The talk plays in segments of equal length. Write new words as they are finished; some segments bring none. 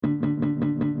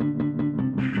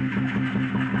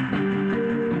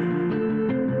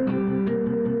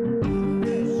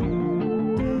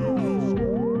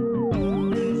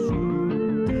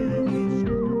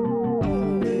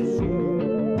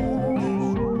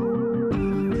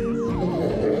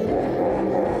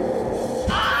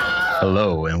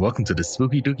Hello, and welcome to the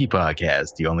Spooky Dookie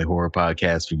Podcast, the only horror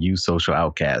podcast for you social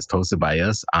outcasts. Hosted by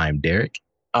us, I'm Derek.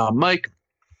 Mike.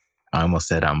 I almost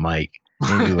said I'm Mike.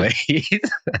 Anyway,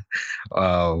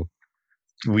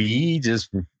 we just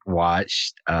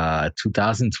watched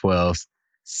 2012's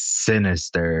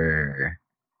Sinister,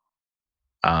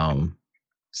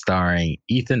 starring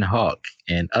Ethan Hawke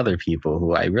and other people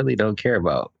who I really don't care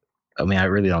about. I mean, I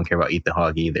really don't care about Ethan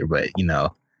Hawke either, but you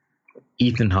know,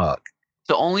 Ethan Hawke.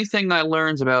 The only thing I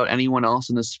learned about anyone else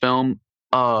in this film,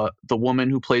 the woman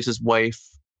who plays his wife,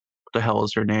 what the hell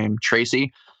is her name?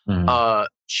 Tracy.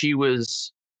 She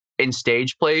was in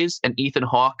stage plays, and Ethan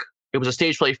Hawke, it was a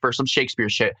stage play for some Shakespeare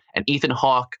shit, and Ethan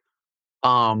Hawke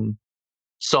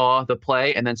saw the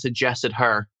play and then suggested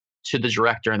her to the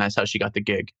director, and that's how she got the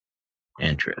gig.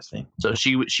 Interesting. So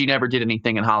she never did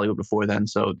anything in Hollywood before then.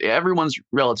 So everyone's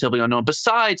relatively unknown.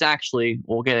 Besides, actually,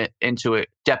 we'll get into it,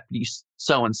 Deputy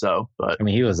so-and-so. But I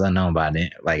mean, he was unknown by then,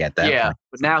 like at that point. Yeah,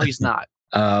 but now he's not.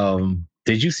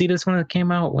 Did you see this when it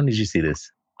came out? When did you see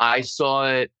this? I saw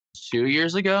it 2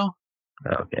 years ago.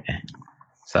 Okay.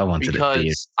 So I went to the theater.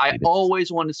 Because I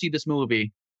always wanted to see this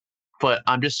movie, but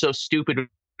I'm just so stupid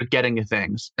with getting to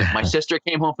things. My sister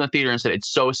came home from the theater and said, "It's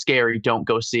so scary, don't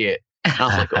go see it." And I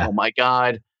was like, oh my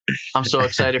God, I'm so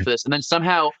excited for this. And then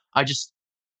somehow I just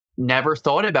never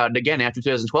thought about it again after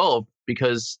 2012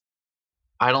 because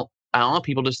I don't know,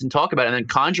 people just didn't talk about it. And then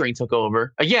Conjuring took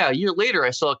over. A year later,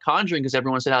 I saw Conjuring because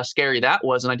everyone said how scary that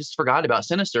was. And I just forgot about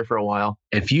Sinister for a while.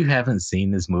 If you haven't seen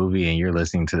this movie and you're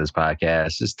listening to this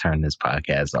podcast, just turn this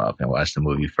podcast off and watch the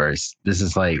movie first. This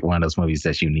is like one of those movies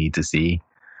that you need to see.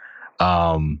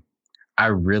 I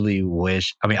really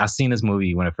wish, I've seen this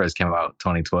movie when it first came out,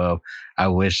 2012. I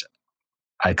wish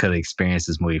I could have experienced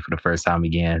this movie for the first time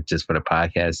again, just for the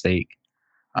podcast sake.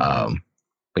 But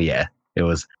yeah, it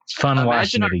was fun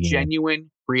watching it again. Imagine our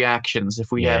genuine reactions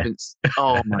if we haven't.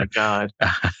 Oh my God.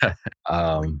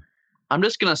 I'm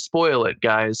just going to spoil it,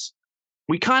 guys.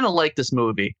 We kind of like this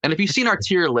movie. And if you've seen our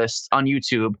tier list on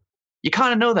YouTube, you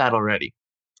kind of know that already.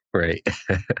 Right.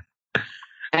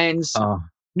 And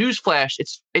newsflash,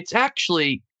 it's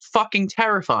actually fucking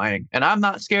terrifying. And I'm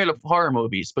not scared of horror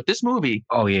movies, but this movie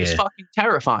is fucking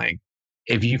terrifying.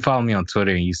 If you follow me on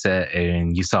Twitter and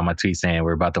you saw my tweet saying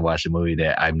we're about to watch a movie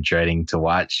that I'm dreading to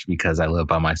watch because I live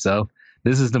by myself,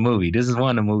 this is the movie. This is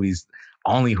one of the movies,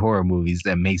 only horror movies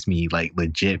that makes me like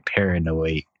legit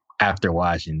paranoid after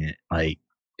watching it. Like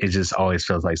it just always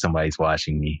feels like somebody's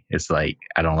watching me. It's like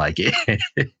I don't like it.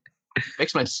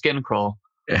 Makes my skin crawl.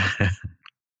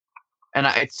 And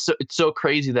it's so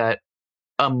crazy that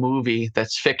a movie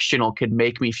that's fictional could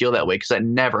make me feel that way because that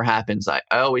never happens. I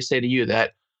always say to you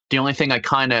that the only thing I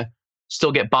kind of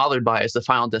still get bothered by is the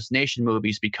Final Destination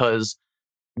movies because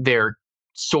they're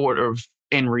sort of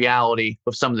in reality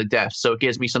of some of the deaths. So it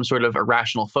gives me some sort of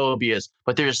irrational phobias.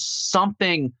 But there's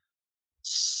something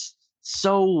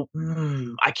so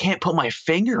I can't put my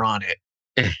finger on it.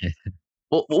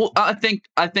 well, I think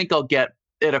I'll get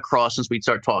it across since we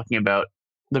start talking about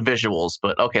the visuals,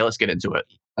 but okay, let's get into it.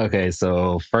 Okay,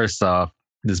 so first off,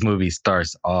 this movie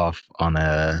starts off on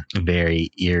a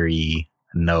very eerie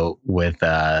note with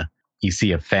you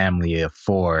see a family of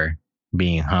 4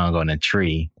 being hung on a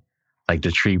tree. Like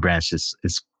the tree branch is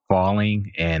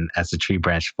falling, and as the tree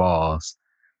branch falls,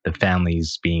 the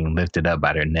family's being lifted up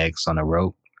by their necks on a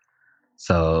rope.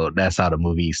 So that's how the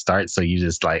movie starts. So you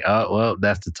just like, oh well,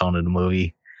 that's the tone of the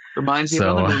movie. Reminds me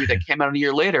of another movie that came out a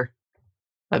year later.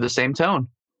 Had the same tone.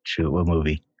 Shoot, what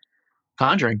movie?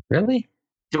 Conjuring. Really?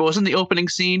 It wasn't the opening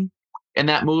scene in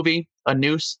that movie a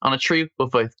noose on a tree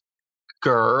with a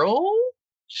girl?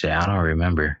 Shit, I don't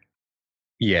remember.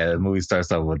 Yeah, the movie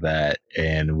starts off with that,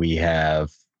 and we're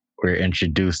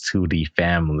introduced to the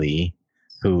family,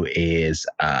 who is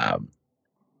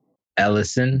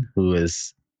Ellison, who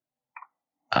is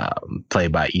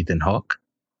played by Ethan Hawke.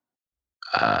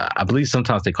 I believe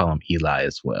sometimes they call him Eli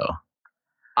as well.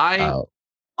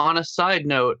 On a side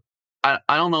note, I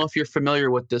don't know if you're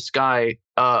familiar with this guy,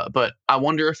 but I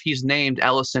wonder if he's named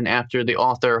Ellison after the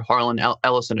author Harlan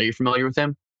Ellison. Are you familiar with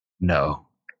him? No.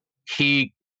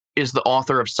 He is the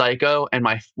author of Psycho and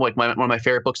one of my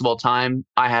favorite books of all time,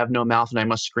 I Have No Mouth and I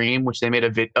Must Scream, which they made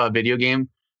a video game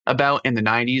about in the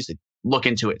 90s. Look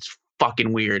into it. It's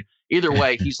fucking weird. Either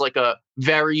way, he's like a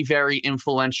very, very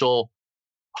influential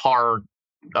horror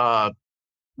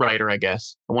writer, I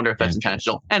guess. I wonder if that's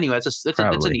intentional. Anyway, it's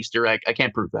an Easter egg. I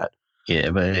can't prove that.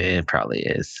 Yeah, but it probably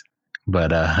is. But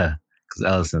because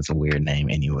Ellison's a weird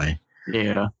name anyway.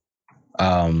 Yeah.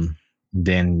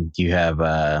 Then you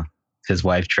have his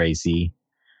wife Tracy,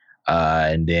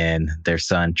 and then their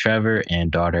son Trevor and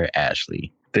daughter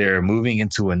Ashley. they're moving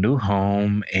into a new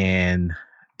home, and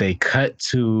they cut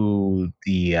to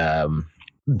the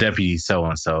deputy so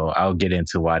and so. I'll get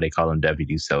into why they call him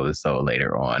deputy so and so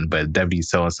later on, but deputy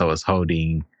so and so is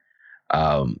holding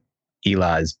um,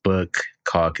 Eli's book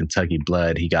called Kentucky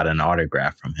Blood. He got an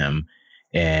autograph from him.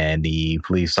 And the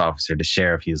police officer, the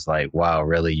sheriff, he was like, "Wow,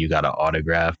 really? You got an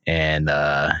autograph?" And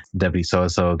Deputy So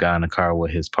and so got in the car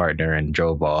with his partner and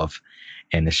drove off.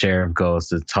 And the sheriff goes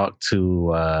to talk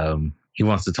to, he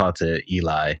wants to talk to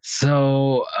Eli.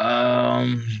 So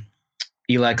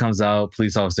Eli comes out,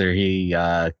 police officer, he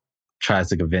tries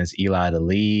to convince Eli to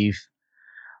leave.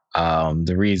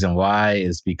 The reason why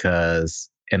is because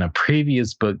in a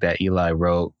previous book that Eli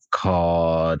wrote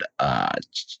called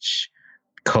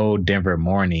Cold Denver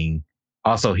Morning,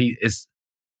 also he's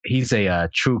a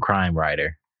true crime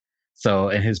writer. So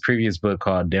in his previous book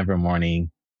called Denver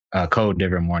Morning, Cold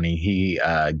Denver Morning, he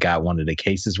got one of the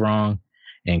cases wrong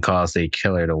and caused a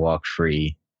killer to walk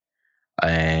free.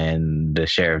 And the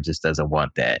sheriff just doesn't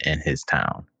want that in his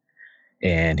town,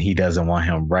 and he doesn't want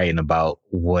him writing about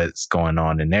what's going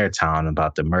on in their town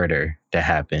about the murder that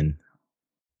happened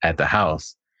at the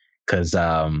house. Because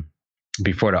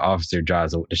before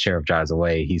the sheriff drives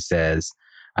away, he says,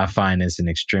 "I find this an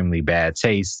extremely bad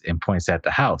taste," and points at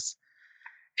the house.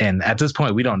 And at this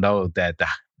point, we don't know that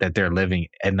they're living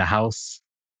in the house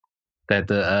that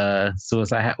the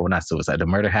well, not suicide, the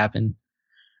murder happened.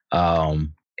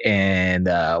 Um, and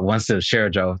once the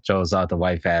sheriff goes out, the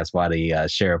wife asks why the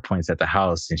sheriff points at the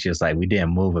house, and she was like, "We didn't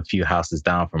move a few houses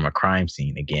down from a crime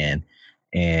scene again."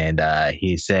 And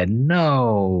he said,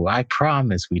 "No, I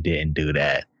promise we didn't do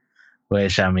that."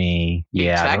 Which I mean, He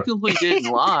yeah, I don't. technically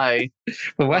didn't lie,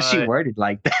 But why she but worded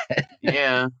like that?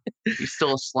 yeah, he's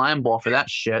still a slime ball for that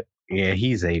shit. Yeah,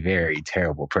 he's a very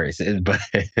terrible person. But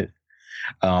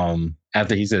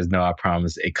after he says, "No, I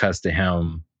promise," it cuts to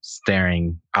him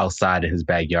staring outside of his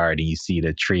backyard, and you see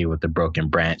the tree with the broken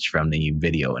branch from the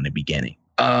video in the beginning.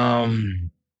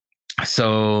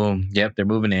 So yep, they're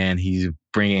moving in. He's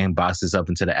bringing boxes up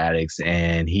into the attics,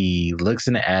 and he looks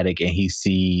in the attic and he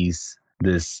sees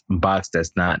this box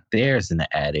that's not theirs in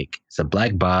the attic. It's a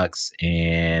black box,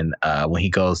 and when he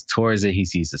goes towards it, he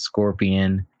sees a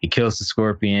scorpion. He kills the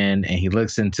scorpion, and he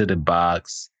looks into the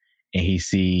box, and he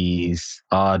sees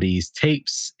all these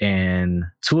tapes, and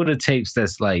two of the tapes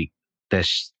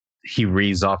he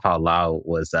reads off out loud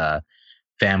was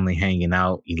Family Hanging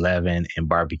Out 11 and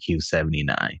Barbecue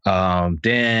 79.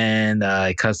 Then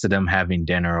it cuts to them having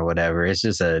dinner or whatever. It's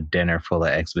just a dinner full of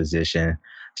exposition,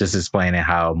 just explaining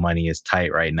how money is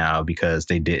tight right now because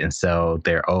they didn't sell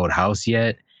their old house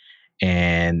yet.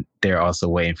 And they're also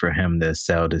waiting for him to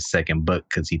sell the second book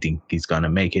because he thinks he's going to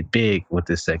make it big with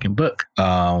the second book.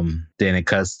 Then it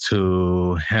cuts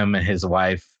to him and his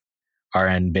wife are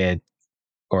in bed,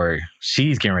 or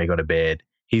she's getting ready to go to bed.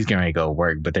 He's getting ready to go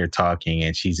work, but they're talking,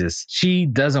 and she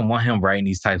doesn't want him writing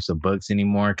these types of books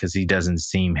anymore because he doesn't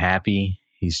seem happy.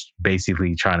 He's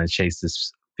basically trying to chase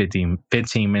this 15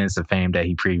 minutes of fame that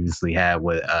he previously had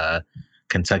with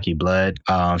Kentucky Blood.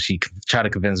 She tried to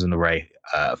convince him to write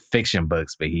fiction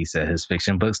books, but he said his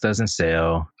fiction books doesn't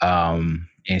sell. And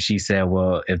she said,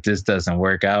 well, if this doesn't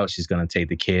work out, she's going to take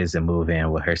the kids and move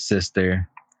in with her sister.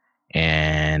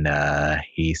 And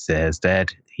he says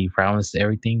that he promised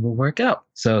everything will work out.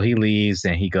 So he leaves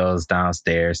and he goes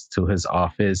downstairs to his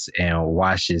office and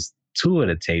watches two of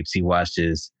the tapes. He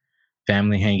watches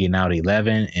Family Hanging Out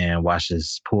 11 and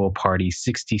watches Pool Party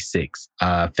 66.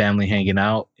 Family Hanging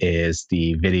Out is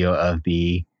the video of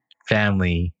the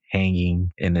family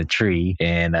hanging in a tree,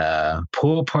 and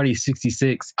Pool Party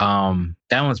 66,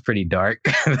 that one's pretty dark.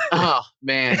 Oh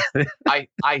man,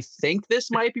 I think this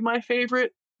might be my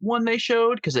favorite one they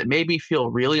showed because it made me feel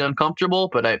really uncomfortable.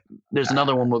 But there's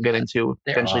another one we'll get into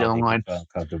They're eventually all down the making line. me feel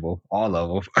uncomfortable. All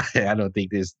of them. I don't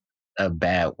think there's a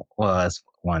bad. Well, that's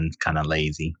one's kind of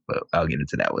lazy, but I'll get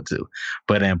into that one too.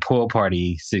 But in Pool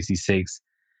Party 66,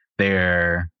 the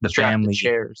Strap the family,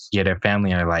 chairs. yeah, their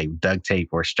family are like duct tape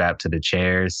or strapped to the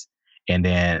chairs, and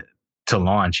then to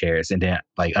lawn chairs, and then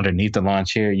like underneath the lawn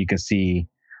chair, you can see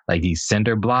like these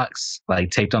cinder blocks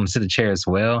like taped onto the chair as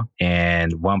well.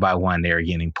 And one by one, they're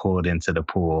getting pulled into the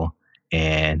pool,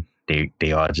 and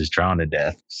they all just drown to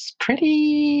death. It's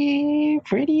pretty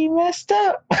messed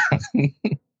up.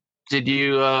 Did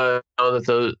you know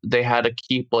that they had to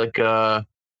keep like a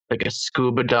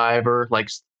scuba diver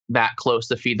that close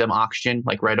to feed them oxygen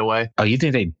like right away? Oh, you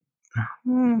think they?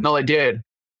 Hmm. No, they did.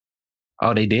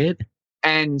 Oh, they did?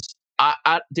 And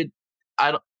I did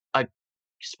I don't I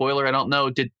spoiler, I don't know.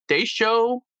 Did they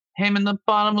show him in the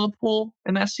bottom of the pool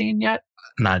in that scene yet?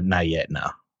 Not yet. No,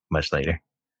 much later.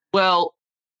 Well,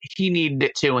 he needed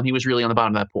it too, and he was really on the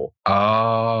bottom of that pool.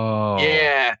 Oh.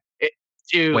 Yeah,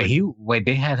 dude, Wait,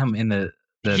 they had him in the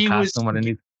he was costume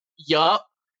underneath? yup,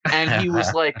 and he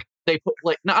was like they put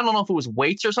like no, I don't know if it was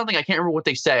weights or something. I can't remember what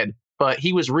they said, but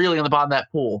he was really on the bottom of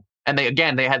that pool. And they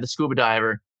had the scuba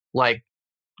diver like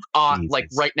like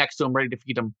Jesus. right next to him, ready to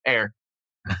feed him air.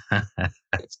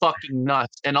 It's fucking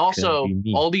nuts. And Couldn't also be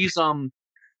me. all these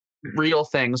real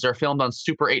things are filmed on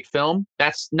Super 8 film.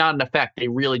 That's not an effect. They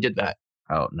really did that.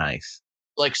 Oh, nice.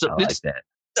 Like so I like this that.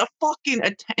 the fucking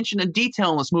attention to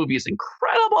detail in this movie is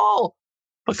incredible.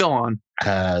 But go on.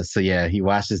 So yeah, he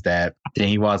watches that. Then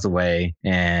he walks away,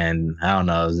 and I don't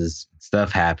know, this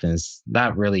stuff happens.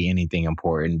 Not really anything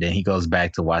important. Then he goes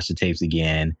back to watch the tapes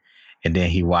again, and then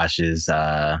he watches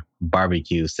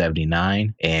Barbecue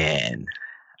 '79, and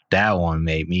that one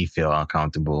made me feel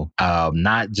uncomfortable.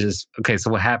 Not just okay. So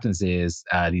what happens is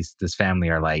this family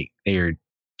are like they're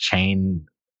chained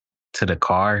to the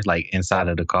car, like inside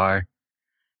of the car,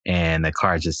 and the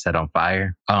car just set on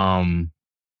fire.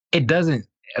 It doesn't.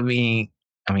 I mean,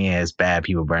 yeah, it's bad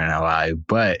people burning alive,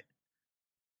 but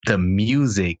the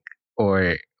music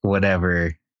or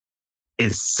whatever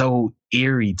is so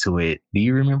eerie to it. Do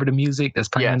you remember the music that's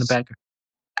playing in the Yes. background?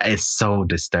 It's so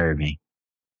disturbing,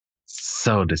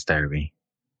 so disturbing,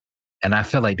 and I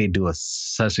feel like they do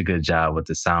such a good job with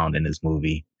the sound in this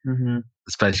movie, Mhm.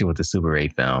 especially with the Super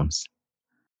 8 films.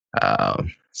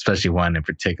 Especially one in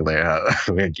particular.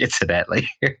 We'll get to that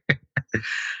later.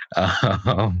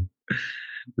 um,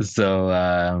 So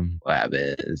what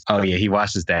happens? Oh yeah, he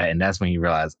watches that, and that's when he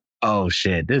realized, oh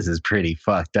shit, this is pretty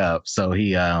fucked up. So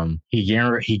he getting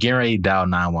ready to dial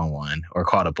 911 or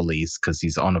call the police because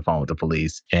he's on the phone with the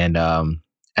police. And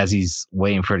as he's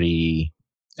waiting for the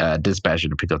dispatcher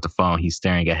to pick up the phone, he's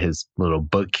staring at his little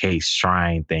bookcase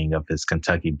shrine thing of his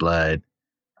Kentucky Blood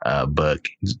book,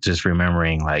 just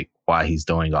remembering like why he's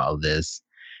doing all of this.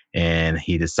 And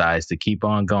he decides to keep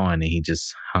on going, and he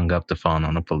just hung up the phone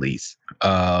on the police.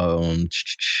 Some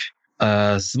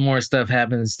more stuff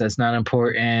happens that's not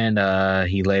important.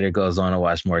 He later goes on to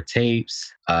watch more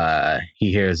tapes.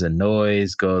 He hears a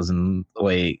noise, goes and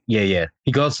wait, yeah.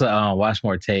 He goes to watch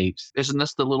more tapes. Isn't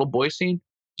this the little boy scene?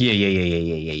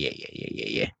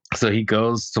 Yeah. So he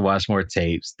goes to watch more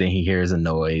tapes. Then he hears a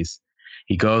noise.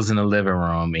 He goes in the living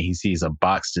room and he sees a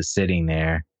box just sitting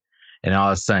there. And all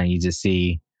of a sudden, you just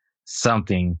see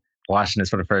something watching this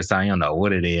for the first time. You don't know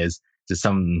what it is. Just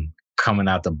something coming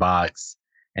out the box.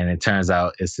 And it turns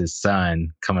out it's his son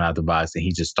coming out the box. And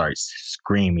he just starts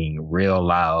screaming real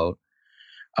loud.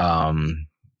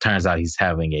 Turns out he's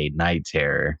having a night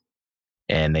terror.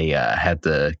 And they had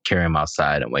to carry him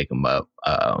outside and wake him up.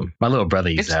 My little brother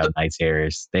used to It's have the night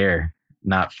terrors. They're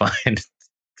not fun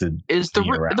to is be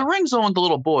around. the ring's the one with the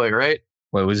little boy, right?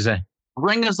 What would you say?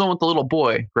 Ring is the one with the little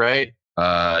boy, right?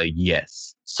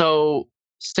 Yes. So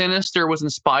Sinister was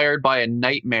inspired by a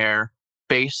nightmare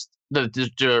based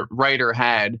the writer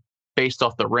had based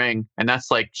off the ring, and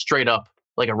that's like straight up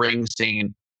like a ring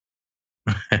scene.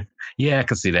 Yeah, I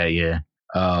can see that. Yeah.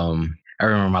 I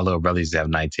remember my little brother used to have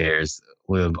night terrors.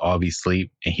 We'll all be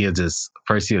asleep, and he'll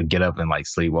get up and like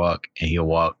sleepwalk, and he'll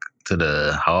walk to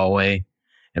the hallway,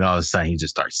 and all of a sudden he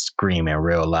just starts screaming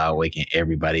real loud, waking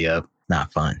everybody up.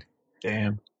 Not fun.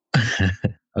 Damn.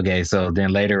 Okay, so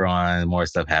then later on, more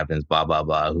stuff happens. Blah blah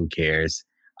blah. Who cares?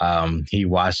 He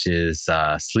watches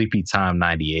Sleepy Time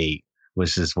 '98,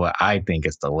 which is what I think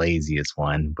is the laziest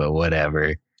one, but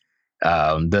whatever.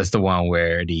 That's the one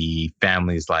where the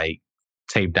family's like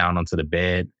taped down onto the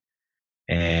bed,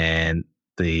 and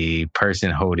the person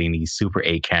holding the Super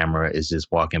 8 camera is just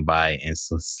walking by and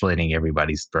slitting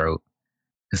everybody's throat,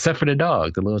 except for the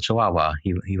dog, the little Chihuahua.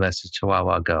 He lets the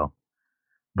Chihuahua go,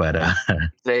 but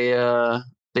They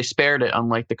they spared it,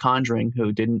 unlike The Conjuring,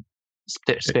 who didn't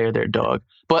spare their dog.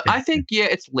 But I think yeah,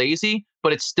 it's lazy,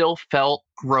 but it still felt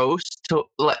gross to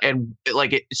and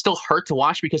like it still hurt to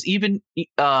watch because even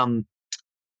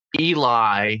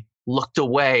Eli looked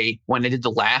away when they did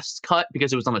the last cut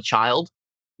because it was on a child.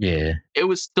 yeah, It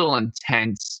was still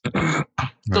intense.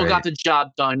 Still got right. the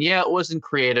job done. Yeah, it wasn't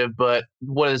creative, but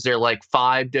what is there like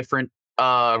 5 different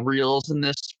reels in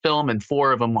this film and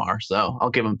 4 of them are. So, I'll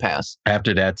give him a pass.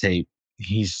 After that tape,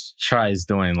 he tries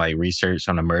doing like research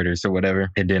on the murders or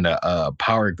whatever, and then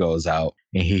power goes out,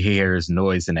 and he hears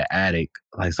noise in the attic,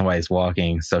 like somebody's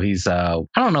walking. So he's I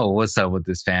don't know what's up with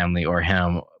this family or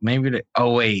him.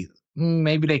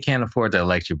 Maybe they can't afford the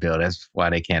electric bill. That's why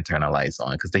they can't turn the lights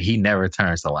on because he never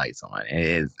turns the lights on.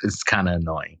 It's kind of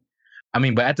annoying. I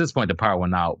mean, but at this point, the power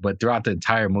went out. But throughout the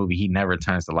entire movie, he never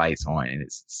turns the lights on, and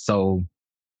it's so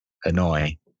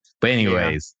annoying. But Yeah.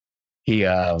 anyways, he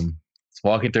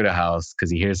walking through the house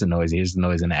because he hears the noise. He hears the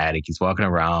noise in the attic. He's walking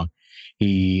around.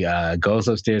 He goes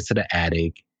upstairs to the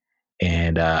attic,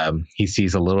 and he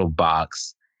sees a little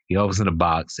box. He opens the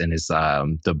box, and it's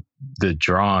the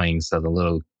drawings of the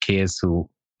little kids who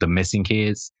the missing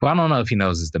kids. Well, I don't know if he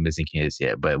knows it's the missing kids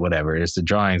yet, but whatever. It's the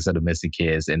drawings of the missing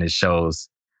kids, and it shows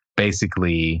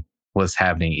basically what's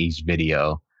happening each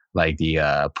video, like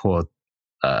the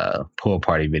pool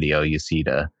party video. You see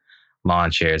the lawn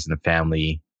chairs and the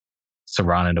family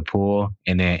surrounding the pool,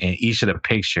 and then in each of the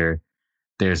picture,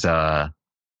 there's a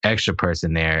extra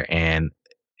person there, and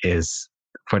is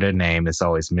for their name, it's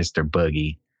always Mr.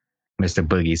 Boogie. Mr.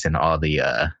 Boogie's in all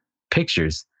the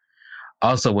pictures.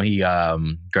 Also, when he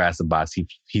grabs the box,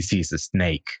 he sees a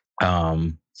snake.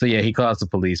 So yeah, he calls the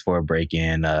police for a break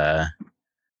in.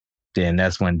 Then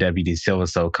that's when Deputy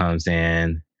Silverso comes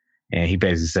in, and he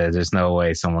basically says there's no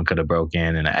way someone could have broke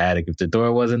in the attic if the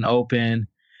door wasn't open.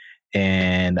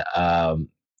 And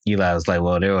Eli was like,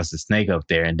 "Well, there was a snake up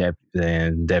there," and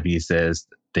Deputy says,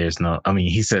 "There's no." I mean,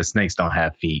 he says snakes don't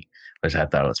have feet, which I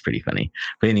thought was pretty funny.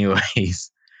 But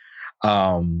anyways,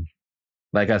 um,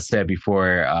 like I said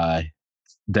before,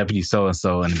 Deputy So and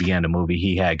So in the beginning of the movie,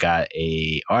 he had got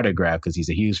a autograph because he's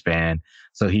a huge fan.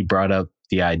 So he brought up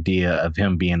the idea of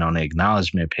him being on the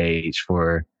acknowledgement page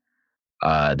for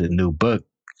the new book,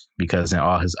 because in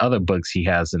all his other books, he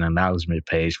has an acknowledgement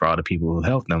page for all the people who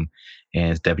helped him.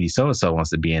 And Deputy So and So wants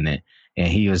to be in it. And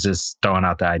he was just throwing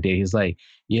out the idea. He's like,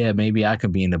 yeah, maybe I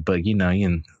could be in the book,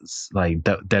 like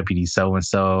Deputy So and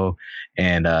So.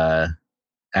 And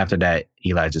after that,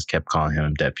 Eli just kept calling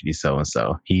him Deputy So and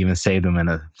So. He even saved him in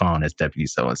the phone as Deputy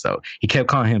So and So. He kept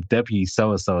calling him Deputy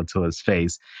So and So to his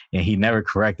face, and he never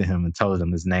corrected him and told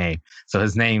him his name. So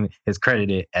his name is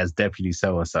credited as Deputy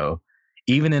So and So.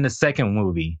 Even in the second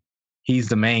movie, he's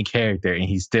the main character, and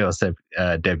he's still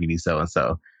Deputy So and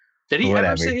So. Did he ever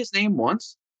Whatever. say his name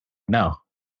once? No.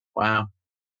 Wow.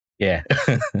 Yeah.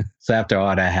 So after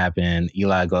all that happened,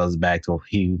 Eli goes back to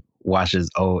he watches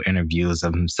old interviews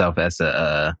of himself as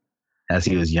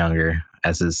he was younger,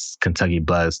 as his Kentucky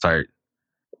blood start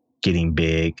getting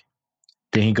big.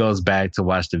 Then he goes back to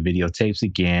watch the videotapes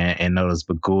again and notice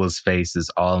Bagula's face is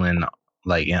all in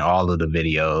all of the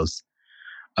videos.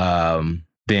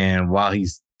 Then while he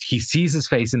sees his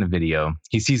face in the video,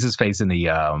 he sees his face in the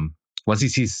once he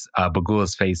sees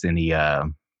Bagula's face in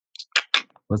the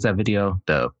what's that video?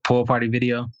 The pool party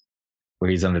video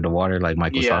where he's under the water, like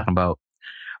Mike was Yeah. talking about.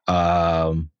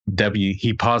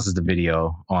 He pauses the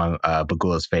video on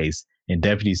Bagula's face, and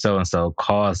Deputy So and So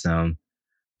calls him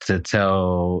to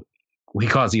tell. He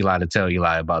calls Eli to tell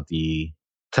Eli about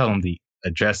tell him the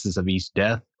addresses of each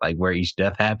death, like where each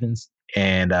death happens.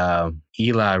 And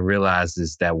Eli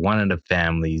realizes that one of the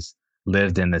families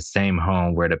lived in the same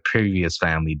home where the previous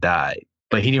family died,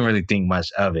 but he didn't really think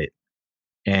much of it.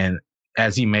 And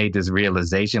as he made this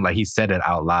realization, like he said it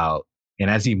out loud, and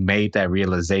as he made that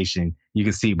realization, you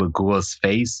can see Bagul's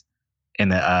face in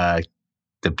the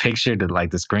picture, the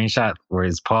screenshot where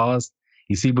it's paused.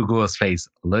 You see Bagul's face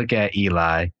look at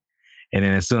Eli, and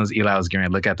then as soon as Eli was going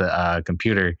to look at the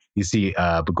computer, you see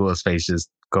Bagul's face just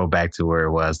go back to where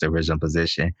it was, the original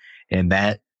position, and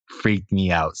that freaked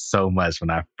me out so much when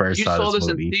I first You saw saw this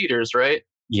this in movie. theaters, right?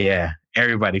 Yeah,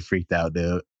 everybody freaked out,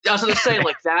 dude. I was gonna say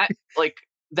like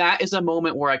that is a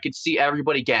moment where I could see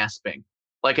everybody gasping,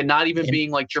 like, and not even And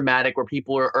being like dramatic, where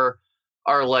people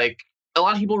are like a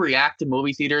lot of people react to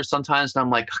movie theaters sometimes, and I'm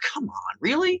like, oh, come on,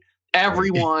 really? right.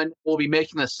 Everyone will be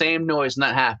making the same noise, and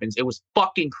that happens. It was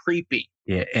fucking creepy.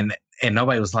 Yeah, and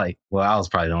nobody was like, well, I was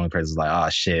probably the only person who's like, oh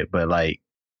shit, but like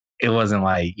it wasn't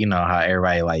like, how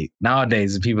everybody like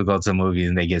nowadays if people go to movies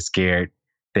and they get scared,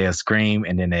 they'll scream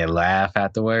and then they laugh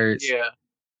afterwards. Yeah,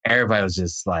 Everybody was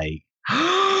just like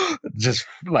just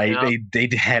like yeah. they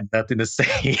had nothing to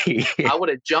say. I would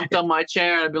have jumped on my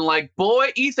chair and been like,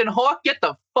 "Boy, Ethan Hawke, get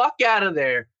the fuck out of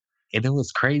there!" And it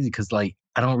was crazy because like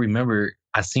I don't remember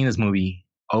I seen this movie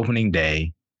opening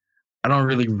day. I don't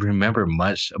really remember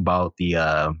much about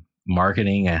the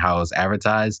marketing and how it was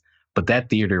advertised, but that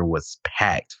theater was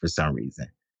packed for some reason.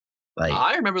 Like,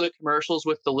 I remember the commercials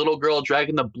with the little girl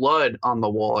dragging the blood on the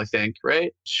wall. I think,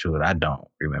 right? shoot, I don't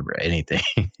remember anything.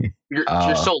 You're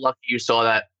uh, so lucky you saw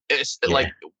that. It's yeah,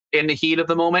 like in the heat of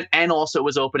the moment, and also it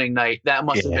was opening night. That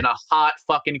must have yeah, been a hot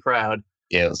fucking crowd.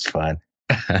 yeah, it was fun.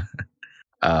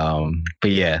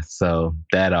 But yeah, so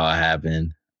that all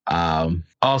happened.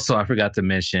 Also, I forgot to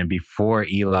mention before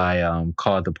Eli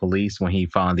called the police when he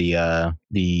found the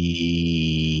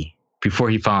before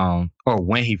he found or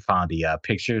when he found the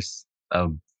pictures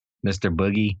of Mr.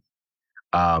 Boogie.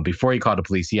 Before he called the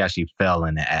police, he actually fell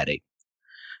in the attic.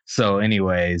 So,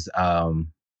 anyways,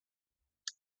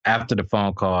 after the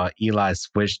phone call, Eli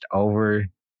switched over.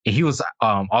 And he was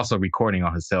also recording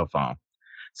on his cell phone.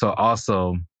 So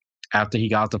also, after he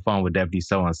got off the phone with Deputy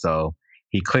So and So,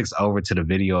 he clicks over to the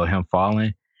video of him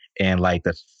falling, and like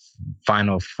the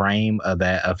final frame of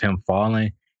that of him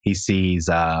falling, he sees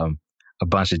a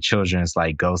bunch of children's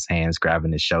like ghost hands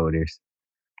grabbing his shoulders,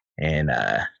 and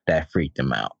that freaked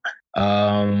him out.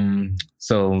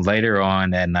 So later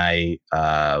on that night,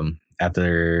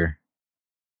 after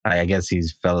I guess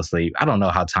he's fell asleep. I don't know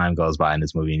how time goes by in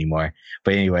this movie anymore.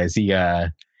 But anyways, he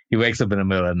wakes up in the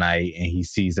middle of the night and he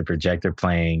sees the projector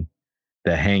playing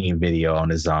the hanging video on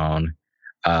his own.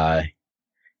 Uh,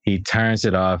 he turns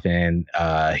it off and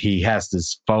he has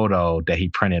this photo that he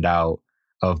printed out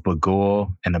of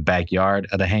Bagul in the backyard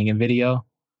of the hanging video,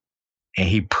 and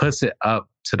he puts it up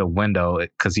to the window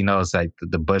because he knows like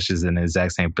the bush is in the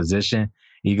exact same position.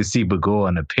 You can see Bagul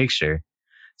in the picture.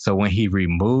 So when he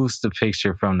removes the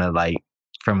picture from the like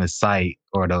from his sight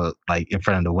or the like in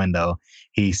front of the window,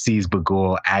 he sees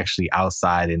Bagul actually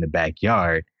outside in the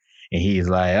backyard, and he's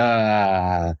like,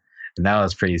 ah. And that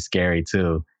was pretty scary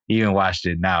too. Even watched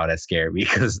it now, that scared me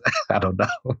because I don't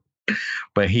know.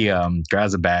 But he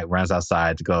grabs a bag, runs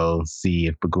outside to go see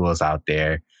if Bagul's out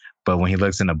there. But when he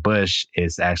looks in the bush,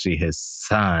 it's actually his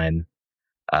son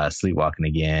sleepwalking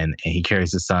again, and he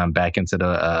carries his son back into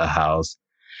the house,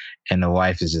 and the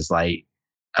wife is just like,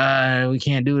 we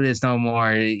can't do this no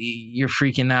more. You're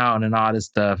freaking out and all this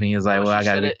stuff. And he was like, Oh, well, she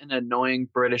I said gotta, it in an annoying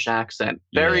British accent.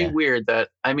 Very yeah, weird that,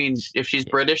 I mean, if she's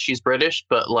British, she's British,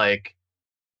 but like,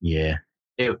 yeah.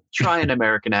 try an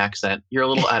American accent. You're a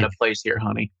little out of place here,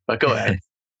 honey. But go ahead.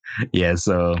 Yeah,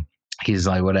 so he's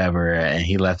like, whatever. And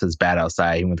he left his bat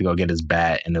outside. He went to go get his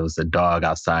bat, and there was a dog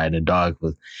outside. And the dog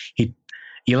was, he,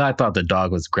 Eli thought the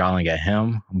dog was growling at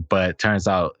him, but turns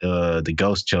out the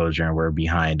ghost children were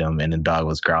behind him, and the dog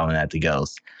was growling at the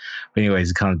ghost. But anyways,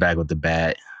 he comes back with the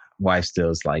bat. Wife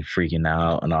still is like freaking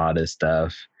out and all this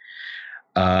stuff.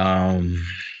 Um,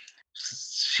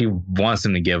 she wants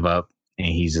him to give up, and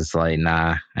he's just like,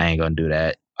 nah, I ain't gonna do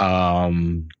that.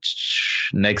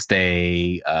 Next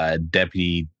day,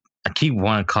 Deputy, I keep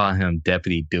wanting to call him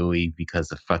Deputy Dewey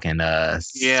because of fucking Yeah,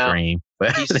 Scream,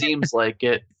 but he seems like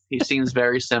it. He seems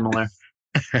very similar.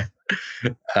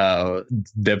 uh,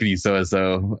 Deputy So and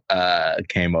So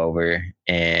came over,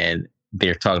 and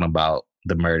they're talking about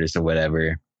the murders or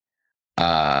whatever.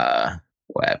 Uh,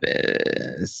 what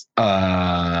happens?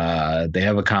 They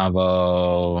have a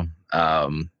convo.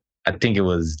 I think it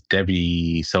was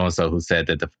Debbie So and So who said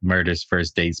that the murders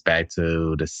first dates back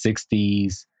to the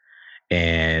 '60s,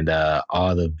 and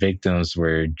all the victims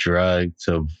were drugged.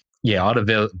 To yeah, all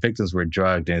the victims were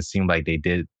drugged, and it seemed like they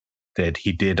did that.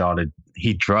 He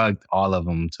drugged all of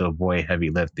them to avoid heavy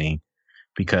lifting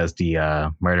because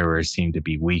the murderers seemed to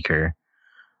be weaker.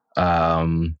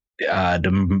 The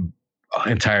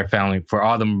entire family for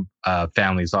all the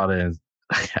families, all the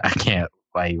I can't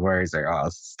like words are all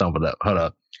stumbled up. Hold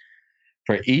up.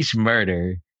 For each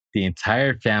murder, the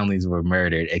entire families were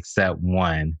murdered except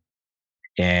one,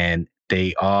 and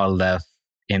they all left.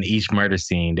 In each murder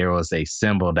scene, there was a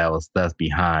symbol that was left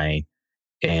behind,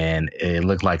 and it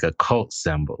looked like a cult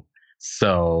symbol.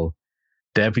 So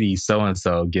Deputy So and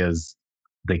So gives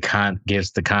the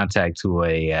contact to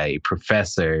a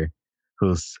professor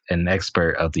who's an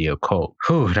expert of the occult.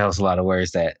 Whew, that was a lot of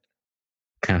words that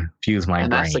confused my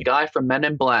And that's the brain. guy from Men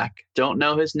in Black. Don't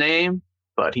know his name,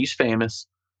 but he's famous.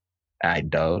 I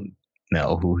don't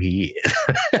know who he is.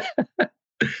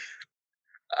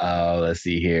 Let's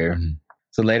see here.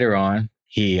 So later on,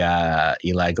 he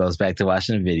Eli goes back to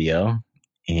watching the video,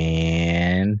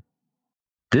 and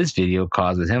this video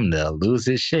causes him to lose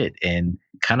his shit, and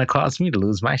kind of caused me to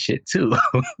lose my shit too.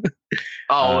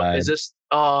 Oh, uh, is this?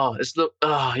 Oh, it's the.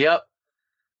 Oh, yep.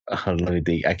 let me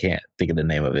think. I can't think of the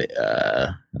name of it.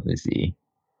 Let me see.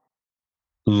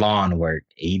 Lawn Work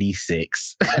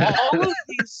 86. All of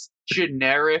these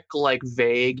generic, like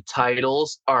vague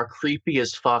titles are creepy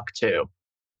as fuck too.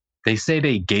 They say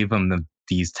they gave him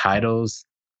these titles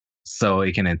so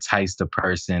it can entice the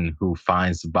person who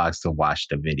finds the box to watch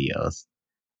the videos.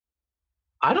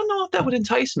 I don't know if that would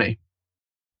entice me.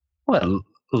 What,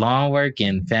 lawn work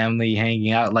and family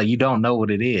hanging out? Like, you don't know what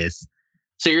it is.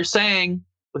 So you're saying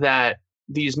that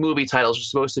these movie titles are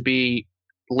supposed to be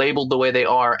labeled the way they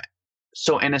are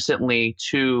so innocently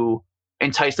to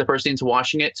entice the person into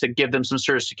watching it to give them some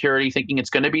sort of security, thinking it's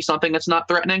going to be something that's not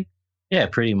threatening? Yeah,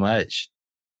 pretty much.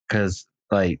 Because,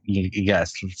 like, you got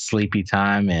sleepy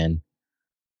time and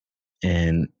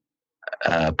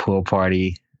pool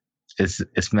party.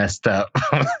 It's messed up.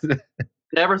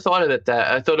 Never thought of it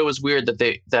that. I thought it was weird that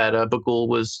Bagul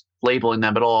was labeling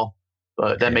them at all,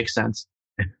 but that makes sense.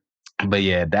 But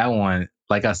yeah, that one,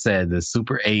 like I said, the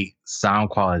Super 8 sound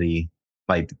quality,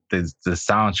 like the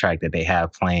soundtrack that they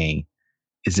have playing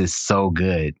is just so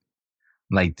good.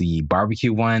 Like the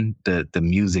barbecue one, the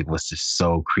music was just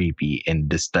so creepy and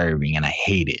disturbing, and I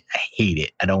hate it. I hate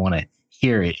it. I don't want to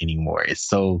hear it anymore. It's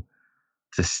so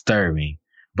disturbing.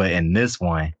 But in this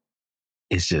one,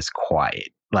 it's just quiet.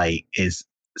 Like it's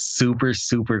super,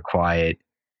 super quiet.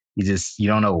 You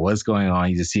don't know what's going on.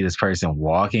 You just see this person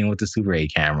walking with the Super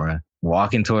 8 camera,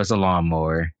 walking towards the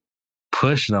lawnmower,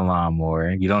 push the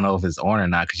lawnmower. You don't know if it's on or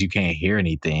not because you can't hear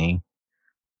anything.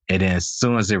 And then as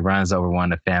soon as it runs over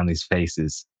one of the family's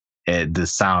faces, the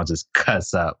sound just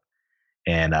cuts up.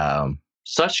 And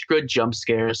Such good jump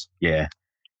scares. yeah,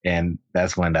 and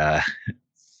that's when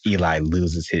Eli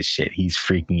loses his shit. He's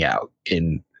freaking out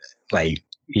and like,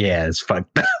 yeah, it's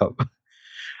fucked up.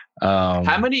 How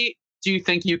Um, many do you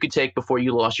think you could take before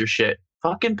you lost your shit?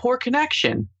 Fucking poor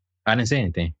connection. I didn't say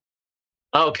anything.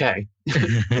 Okay.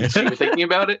 So you were thinking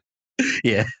about it?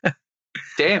 Yeah.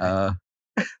 Damn it. Uh,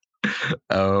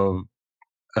 um,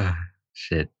 uh,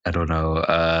 shit. I don't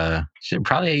know. Should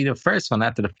probably the first one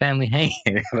after the family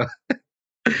hanging.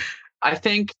 I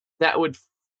think that would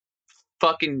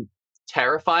fucking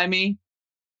terrify me,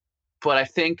 but I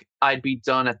think I'd be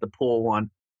done at the pool one.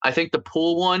 I think the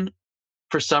pool one,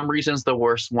 for some reason, is the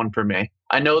worst one for me.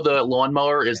 I know the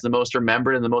lawnmower is the most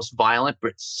remembered and the most violent,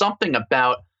 but something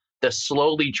about the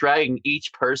slowly dragging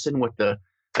each person with the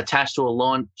attached to a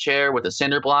lawn chair with the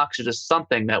cinder blocks or just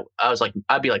something that I was like,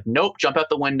 I'd be like, nope, jump out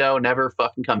the window, never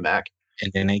fucking come back.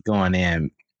 And then they going in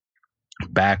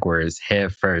backwards,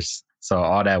 head first. So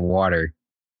all that water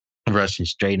rushing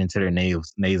straight into their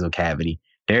nasal cavity.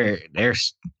 They're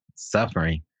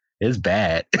suffering. It's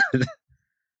bad,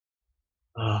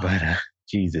 Ugh. but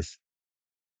Jesus.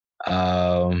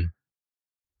 Um.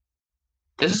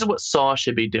 This is what Saw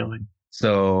should be doing.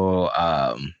 So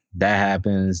that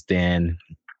happens. Then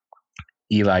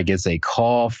Eli gets a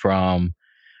call from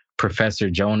Professor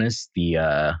Jonas, the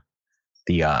uh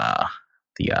the uh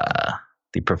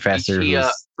the professor He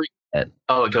who's at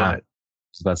oh, go huh? I ahead.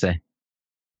 was about to say.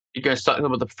 You're gonna start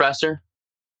with the professor.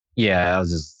 Yeah, I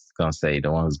was just gonna say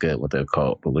the one who's good with the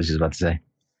cult, but what you about to say?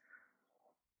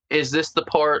 Is this the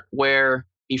part where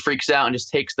he freaks out and just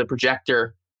takes the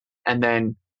projector and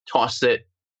then tosses it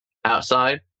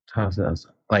outside How's that?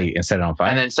 Like and set it on and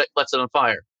fire? then lets it on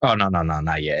fire? Oh no, no, no,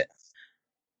 not yet.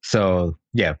 So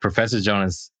yeah, Professor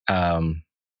Jonas,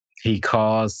 he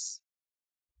calls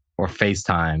or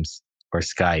FaceTimes or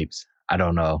Skypes. I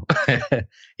don't know.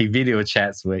 He video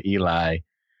chats with Eli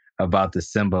about the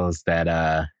symbols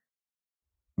that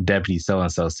Deputy so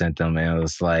and so sent them, and it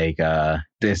was like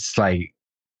it's like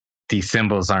these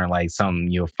symbols aren't like something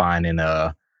you'll find in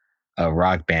a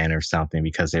rock band or something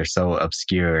because they're so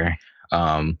obscure.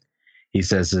 Um, he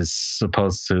says it's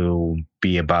supposed to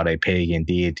be about a pagan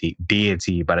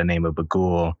deity by the name of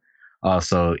Bagul,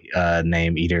 also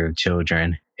named Eater of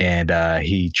Children. And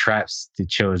he traps the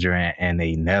children in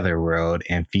a netherworld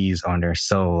and feeds on their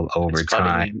soul It's over cutting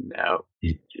time. in out.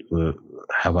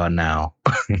 How about now?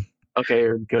 Okay,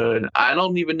 you're good. I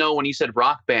don't even know when you said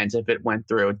rock bands if it went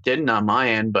through. It didn't on my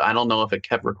end, but I don't know if it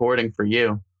kept recording for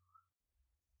you.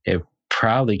 It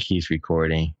probably keeps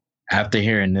recording. After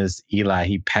hearing this, Eli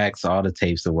he packs all the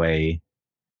tapes away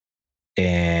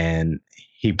and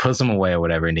he puts them away or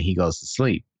whatever, and then he goes to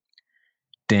sleep.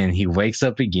 Then he wakes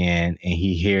up again and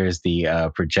he hears the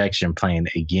projection playing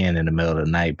again in the middle of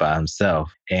the night by himself.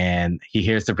 And he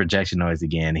hears the projection noise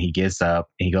again. He gets up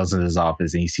and he goes to his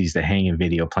office and he sees the hanging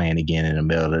video playing again in the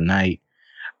middle of the night.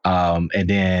 And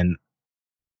then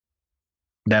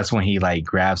that's when he like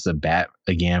grabs the bat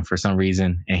again for some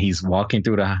reason and he's walking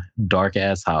through the dark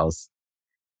ass house.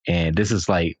 And this is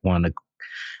like one of the,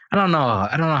 I don't know.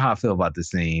 I don't know how I feel about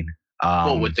this scene.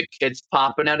 Well, with the kids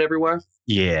popping out everywhere,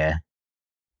 Yeah.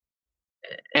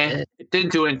 Eh, it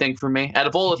didn't do anything for me. Out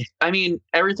of all, I mean,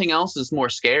 everything else is more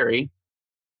scary.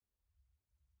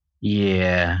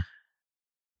 yeah.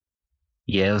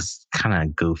 Yeah, it was kind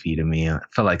of goofy to me. I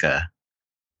felt like I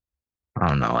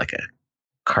don't know, like a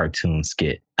cartoon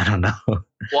skit. I don't know.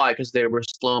 Why? Because they were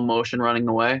slow motion running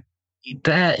away.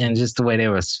 That and just the way they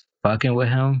was fucking with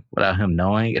him without him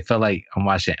knowing. It felt like I'm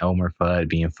watching Elmer Fudd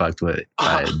being fucked with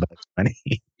by Bugs Bunny.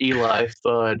 Eli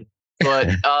Fudd. But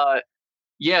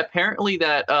yeah, apparently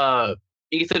that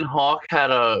Ethan Hawke had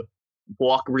to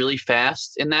walk really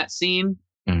fast in that scene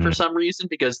for Mhm. some reason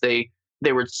because they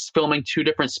were filming two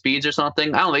different speeds or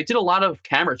something. I don't know. They did a lot of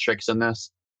camera tricks in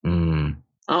this. Mm.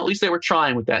 Well, at least they were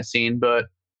trying with that scene, but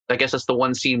I guess that's the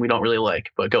one scene we don't really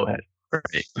like. But go ahead.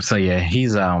 Right. So yeah,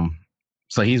 he's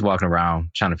walking around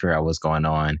trying to figure out what's going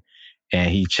on.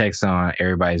 and he checks on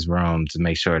everybody's room to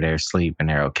make sure they're asleep and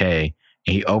they're okay.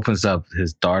 And he opens up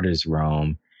his daughter's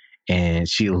room, and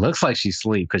she looks like she's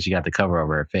asleep because she got the cover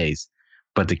over her face.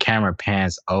 But the camera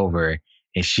pans over,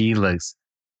 and she looks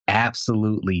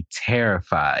absolutely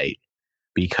terrified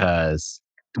because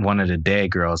one of the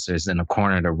dead girls is in the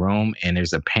corner of the room, and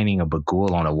there's a painting of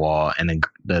Bagul on the wall, and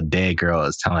the dead girl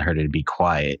is telling her to be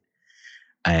quiet.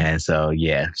 And so,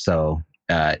 yeah, so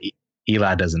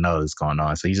Eli doesn't know what's going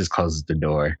on. So he just closes the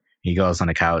door. He goes on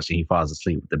the couch and he falls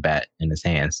asleep with the bat in his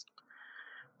hands.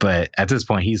 But at this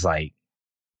point, he's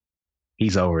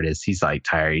over this. He's like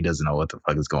tired. He doesn't know what the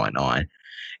fuck is going on.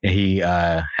 And he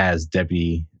has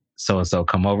Deputy so and so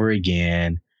come over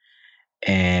again.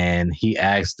 And he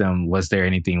asked them, was there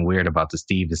anything weird about the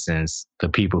Stevensons, the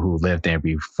people who lived there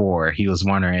before? He was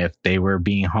wondering if they were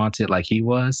being haunted like he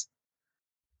was.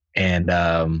 And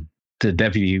the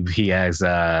deputy, he asks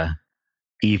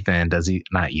Ethan, does he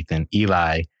not Ethan,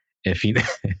 Eli, if he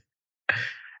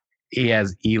he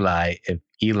has Eli if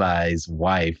Eli's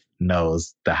wife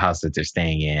knows the house that they're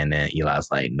staying in, and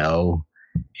Eli's like, no.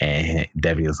 And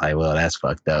Debbie was like, well, that's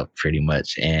fucked up pretty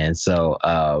much. And so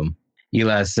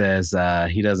Eli says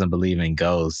he doesn't believe in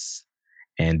ghosts.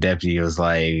 And Deputy was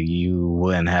like, you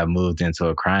wouldn't have moved into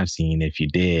a crime scene if you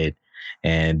did.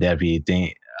 And Deputy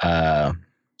think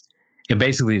and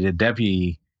basically the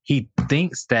deputy, he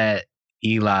thinks that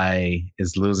Eli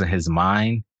is losing his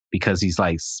mind because he's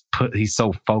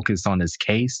so focused on his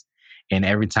case, and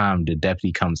every time the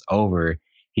deputy comes over,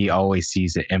 he always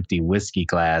sees an empty whiskey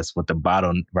glass with the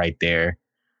bottle right there,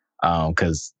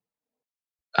 because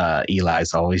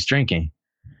Eli's always drinking.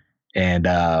 And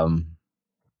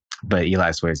but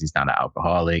Eli swears he's not an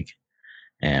alcoholic,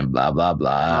 and blah blah I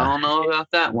blah. don't know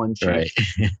about that one, Right.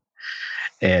 Chief.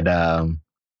 And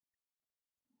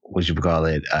what you call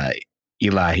it?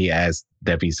 Eli, he asked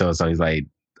Deputy so he's like,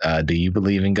 do you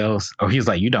believe in ghosts? Or he's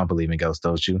like, you don't believe in ghosts,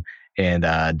 don't you? And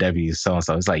Deputy so and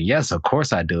so, he's like, yes, of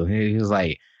course I do. He was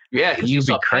like, Yeah, because he you'd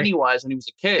be saw crazy. Pennywise when he was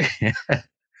a kid.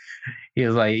 He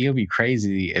was like, you'll be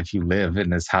crazy if you live in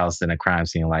this house in a crime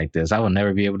scene like this. I will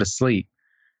never be able to sleep.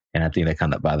 And I think that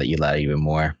kind of bothered Eli even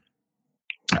more.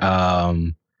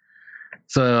 Um,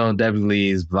 so Debbie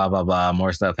leaves, blah, blah, blah.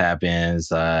 More stuff happens.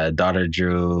 Daughter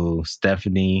drew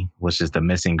Stephanie, which is the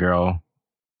missing girl.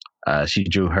 She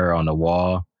drew her on the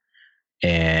wall.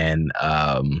 And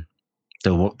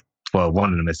the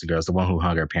one of the missing girls, the one who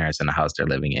hung her parents in the house they're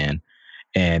living in.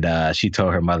 And she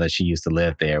told her mother she used to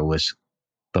live there, which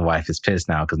the wife is pissed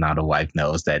now because now the wife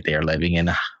knows that they're living in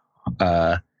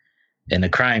a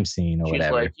crime scene or She's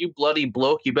whatever. like, you bloody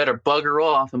bloke, you better bugger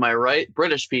off. Am I right?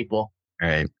 British people. All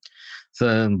right.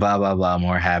 So blah blah blah.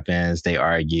 More happens. They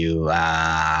argue.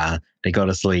 They go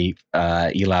to sleep.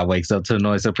 Eli wakes up to the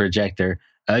noise of projector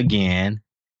again.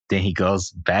 Then he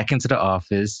goes back into the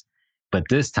office, but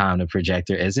this time the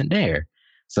projector isn't there.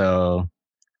 So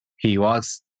he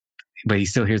walks, but he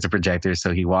still hears the projector.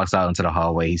 So he walks out into the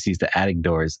hallway. He sees the attic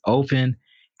doors open.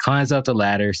 Climbs up the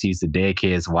ladder. Sees the dead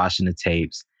kids watching the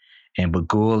tapes, and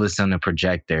Bagul is on the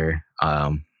projector.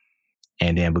 And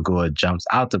then Bagul jumps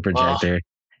out the projector,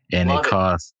 and it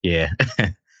caused and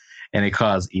it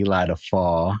caused Eli to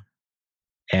fall.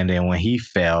 And then when he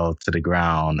fell to the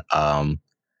ground,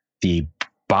 the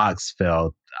box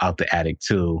fell out the attic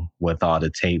too with all the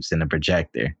tapes and the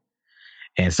projector.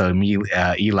 And so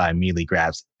Eli immediately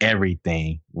grabs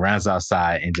everything, runs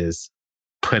outside, and just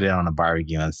put it on a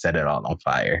barbecue and set it all on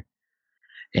fire.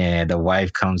 And the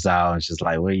wife comes out and she's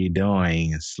like, "What are you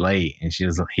doing? It's late." And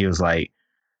he was like,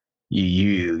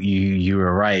 you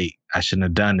were right. I shouldn't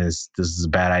have done this. This is a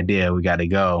bad idea. We got to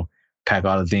go. Pack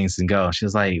all the things and go." She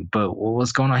was like, "But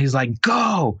what's going on?" He's like,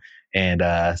 "Go." And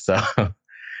so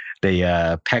they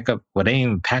pack up. Well, they didn't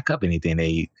even pack up anything.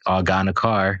 They all got in a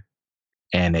car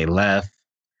and they left.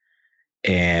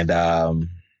 And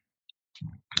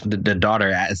the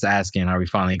daughter is asking, "Are we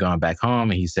finally going back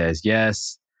home?" And he says,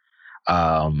 "Yes."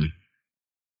 Um,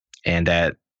 and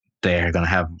that they're gonna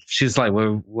have. She's like,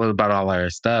 "Well, what about all our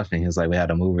stuff?" And he's like, "We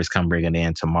had the movers come bring it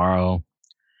in tomorrow."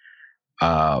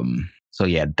 So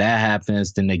yeah, that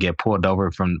happens. Then they get pulled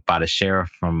over by the sheriff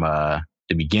from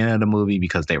the beginning of the movie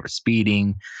because they were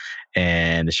speeding,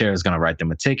 and the sheriff's gonna write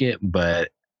them a ticket, but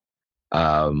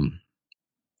um,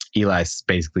 Eli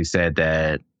basically said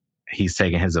that he's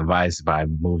taking his advice by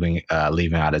leaving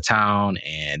out of town,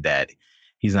 and that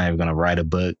he's not even gonna write a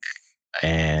book.